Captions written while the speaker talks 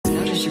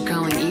Notice you're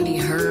calling Edie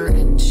her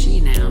and she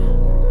now.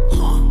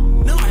 Huh.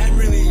 No, I hadn't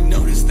really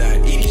noticed that.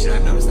 Edie should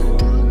have noticed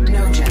that.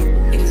 No, Jeff.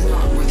 It is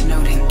not worth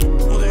noting.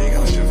 Well, there you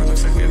go, Chef. It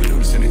looks like we haven't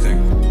noticed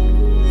anything.